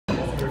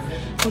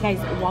Hey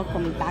guys,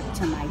 welcome back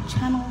to my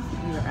channel.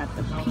 We are at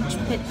the Peach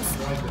Pits.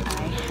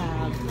 I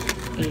have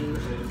a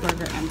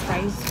burger and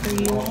fries for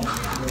you.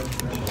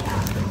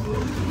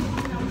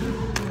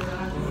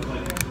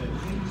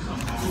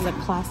 This is a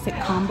classic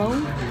combo.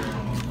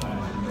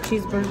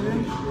 Cheeseburger,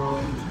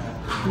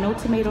 no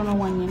tomato, no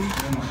onion,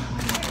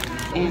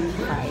 and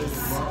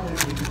fries.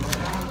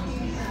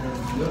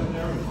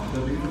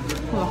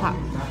 A little hot.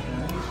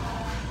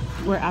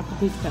 We're at the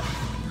Peach Pits.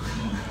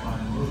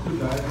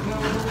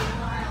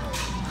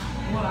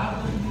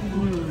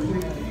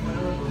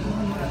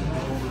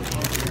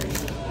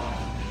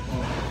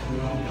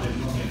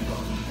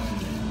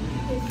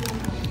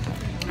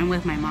 I'm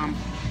with my mom.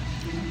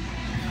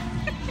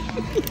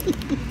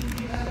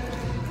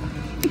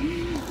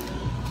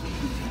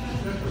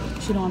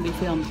 She don't want to be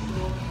filmed.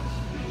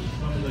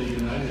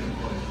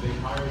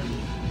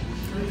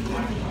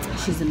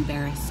 She's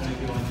embarrassed.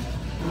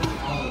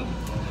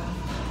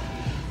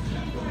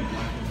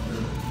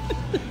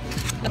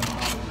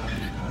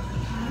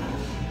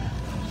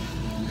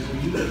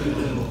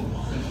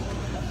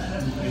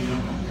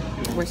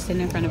 We're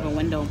sitting in front of a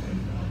window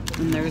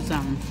and there's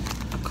a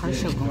car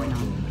show going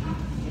on,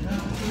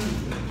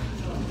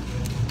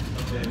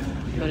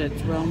 but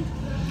it's real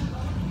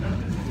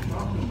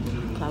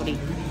cloudy.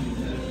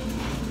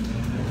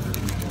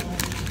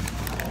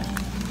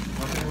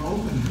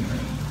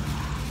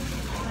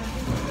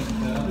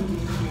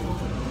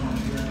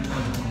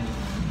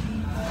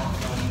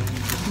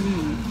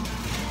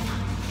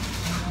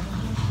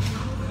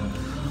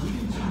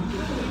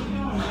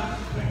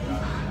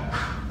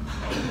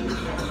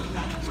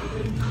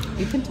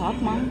 You can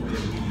talk, Mom.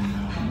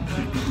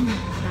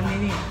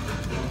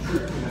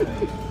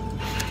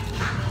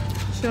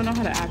 She don't know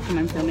how to act when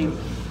I'm filming.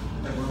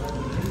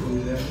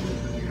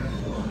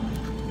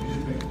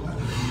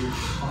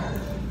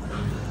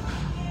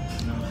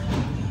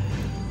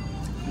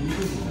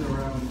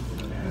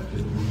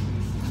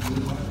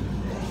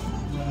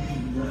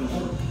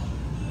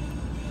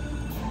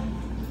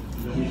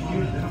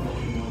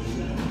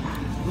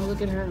 Oh,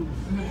 look at her.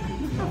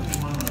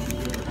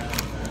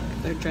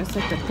 They're dressed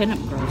like the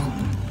pinup girls.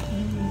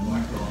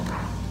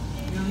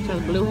 She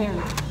has blue hair.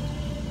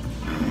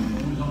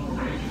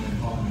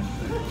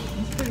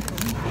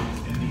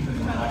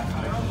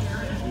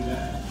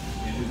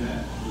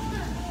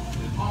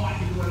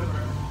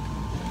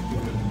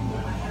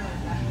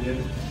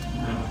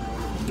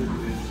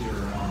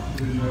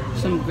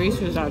 Some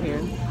greasers out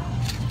here.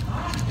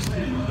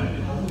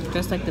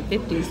 Just like the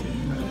 50s.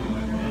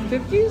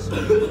 50s?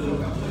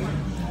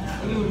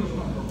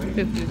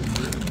 50s.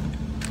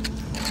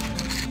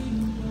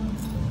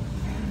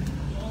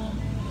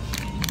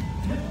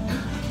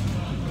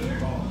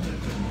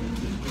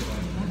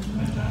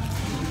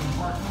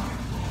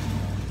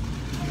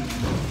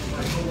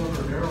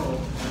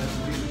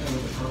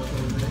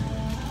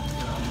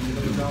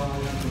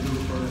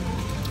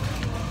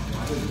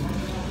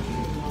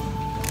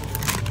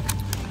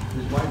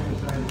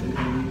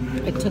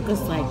 It took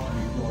us like,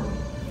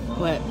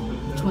 what,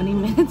 20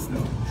 minutes?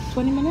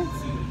 20 minutes?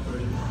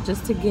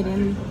 Just to get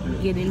in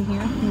here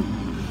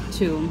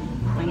to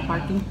find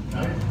parking.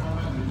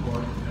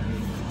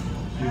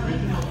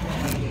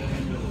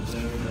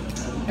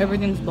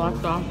 Everything's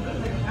blocked off.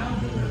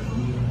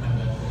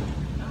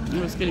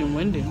 It was getting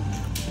windy.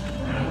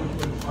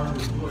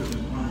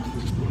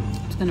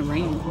 It's gonna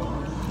rain.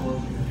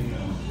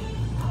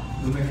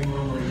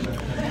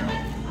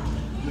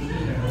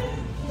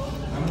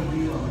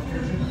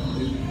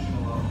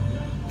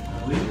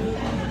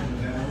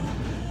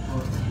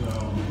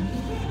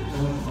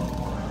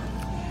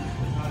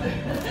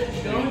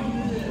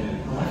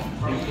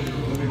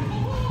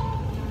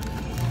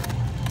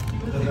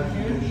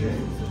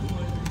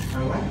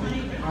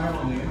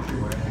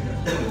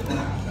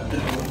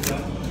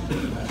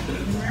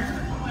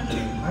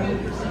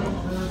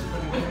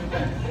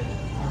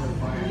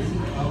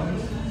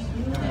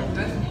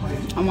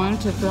 I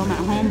wanted to film at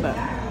home, but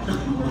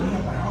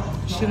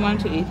she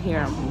wanted to eat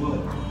here.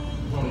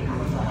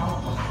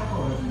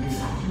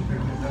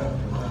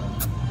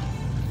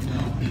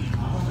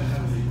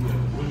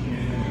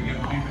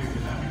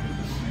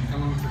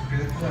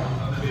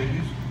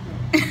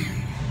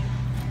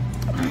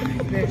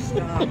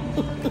 Stop.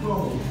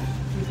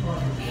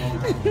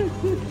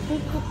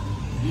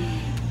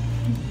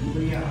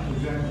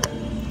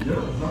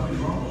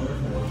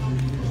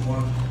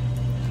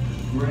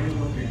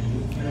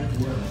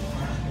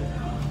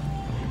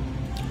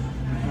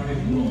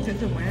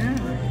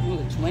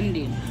 It's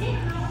windy.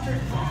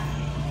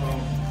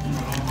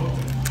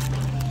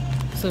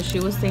 So she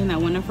was saying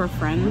that one of her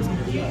friends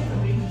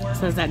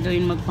says that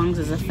doing mukbangs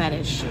is a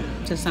fetish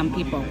to some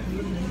people.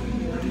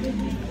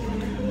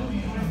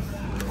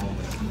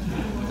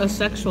 A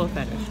sexual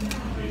fetish.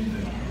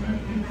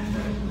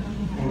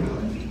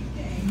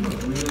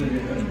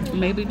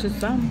 Maybe to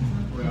some.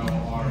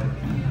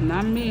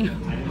 Not me.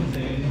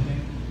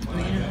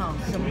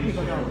 Some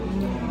people don't.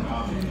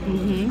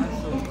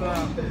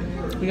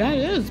 Yeah,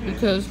 it is,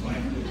 because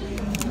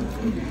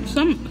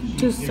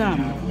to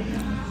some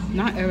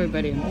Not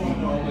everybody.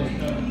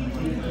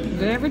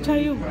 Did I ever tell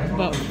you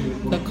about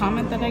the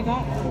comment that I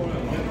got?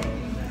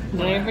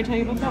 Did I ever tell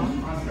you about that?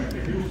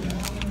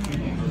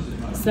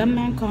 Some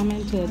man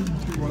commented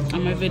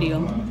on my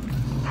video.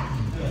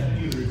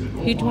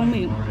 He told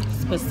me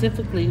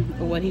specifically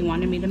what he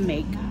wanted me to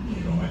make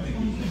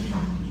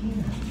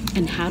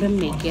and how to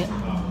make it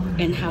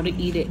and how to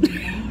eat it.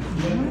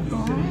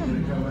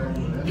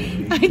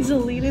 I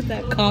deleted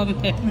that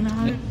comment.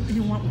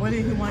 What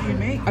did he want you to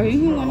make? I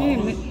think he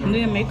wanted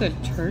me to make a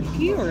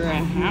turkey or a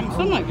ham,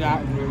 something like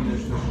that.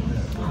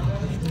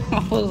 I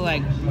was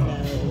like,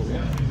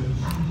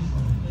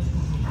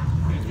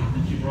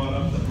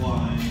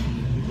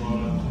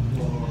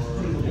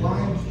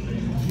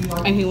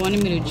 and he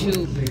wanted me to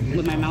chew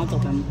with my mouth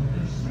open.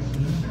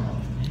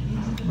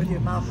 With your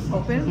mouth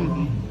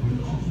open?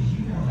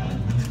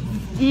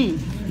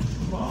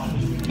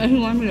 And he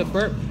wanted me to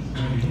burp.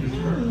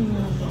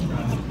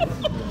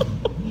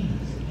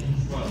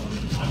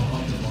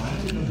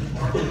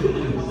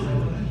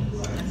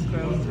 That's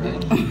gross.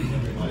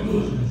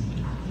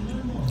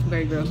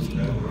 Very gross.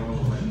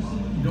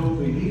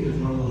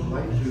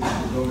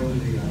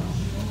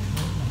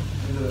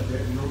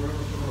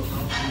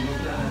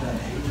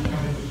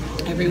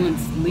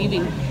 Everyone's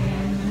leaving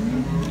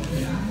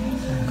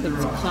because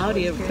it's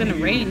cloudy. It's gonna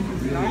rain.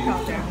 Dark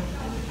out there.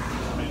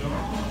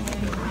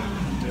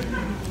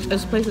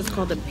 This place is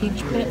called the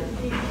Peach Pit.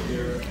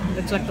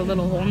 It's like a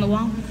little hole in the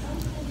wall,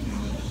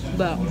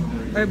 but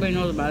everybody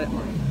knows about it.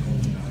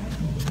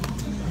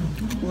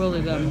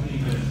 Really good.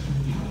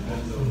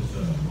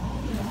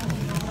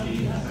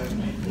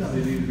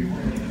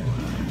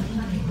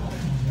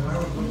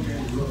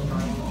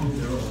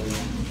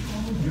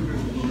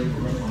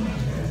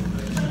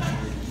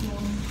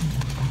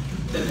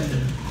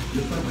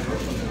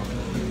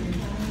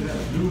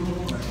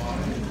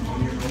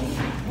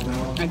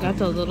 I got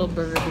the little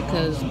burger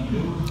because I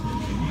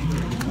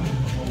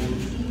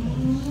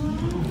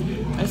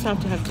just have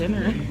to have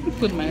dinner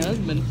with my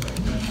husband,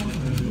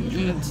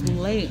 and it's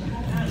late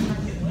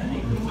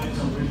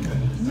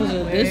because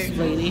of this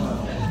lady.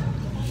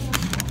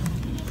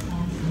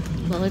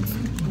 Well, it's,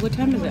 what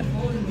time is it?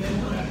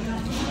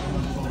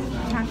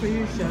 Time for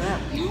you to shut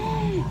up.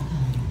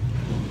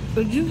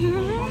 Did you hear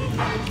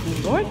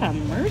her? Lord have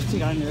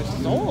mercy on your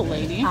soul,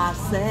 lady. I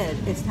said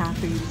it's time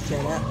for you to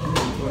shut up.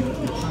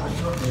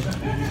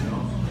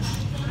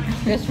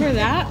 Just for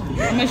that, I'm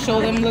gonna show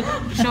them. Look,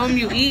 show them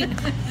you eat.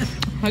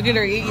 Look at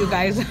her eat, you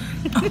guys.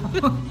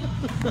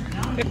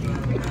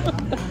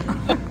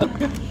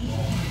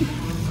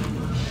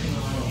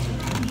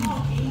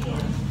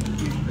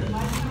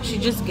 She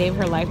just gave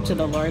her life to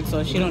the Lord,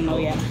 so she don't know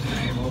yet.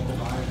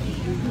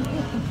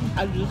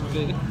 I'm just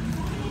kidding.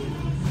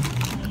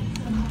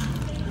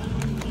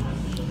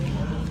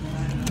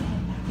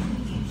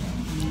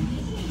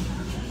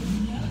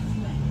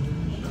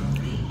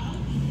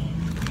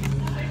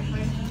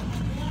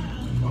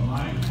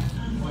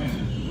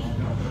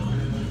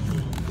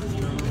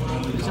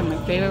 These are my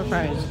favorite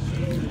fries.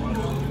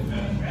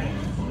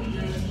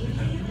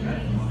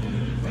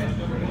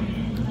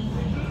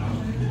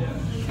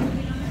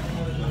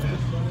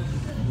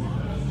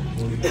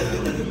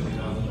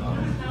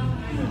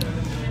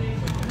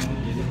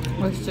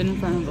 We're sitting in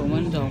front of a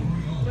window.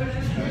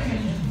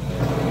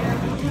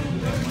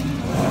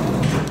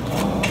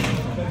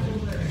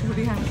 What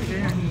do you have for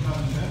dinner?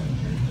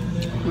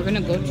 We're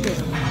gonna go to.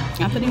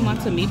 Anthony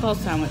wants a meatball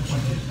sandwich.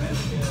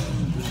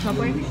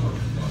 Subway?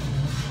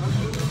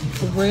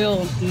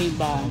 Real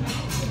meatball.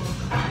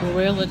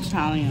 Real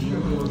Italian.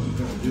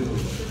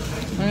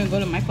 We're gonna go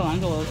to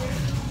Michelangelo's.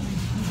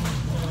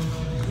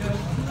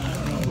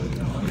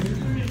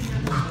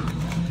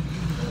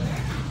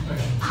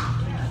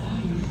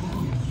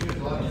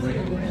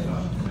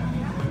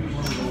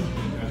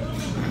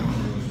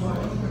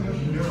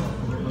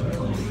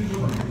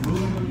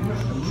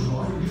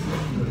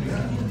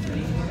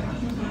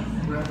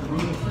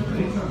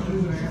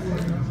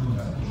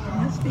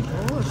 Must be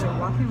cold. They're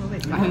walking really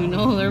fast. I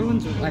know,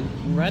 everyone's like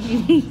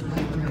running.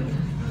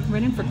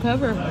 Running for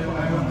cover.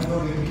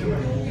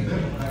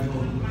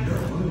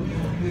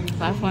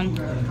 Last one.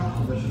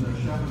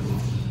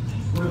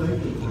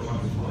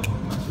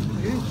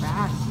 Really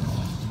fast.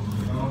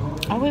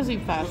 I always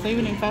eat fast. I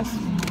even eat fast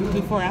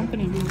before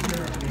Anthony.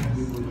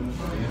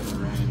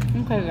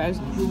 Okay, guys.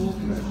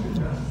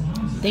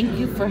 Thank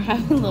you for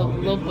having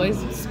little boy's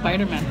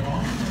Spider-Man.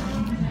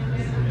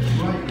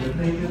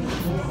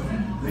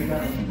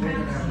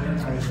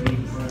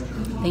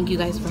 Thank you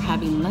guys for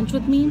having lunch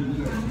with me.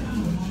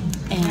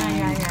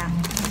 And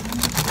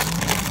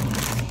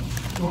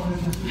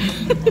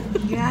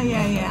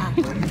Yeah.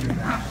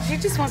 she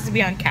just wants to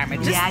be on camera.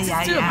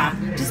 Just do it,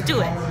 Mom. Just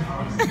do it.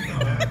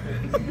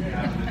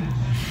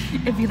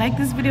 If you like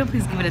this video,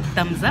 please give it a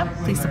thumbs up.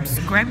 Please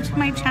subscribe to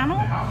my channel.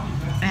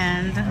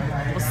 And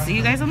we'll see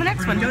you guys on the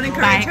next one. Don't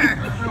encourage Bye. her.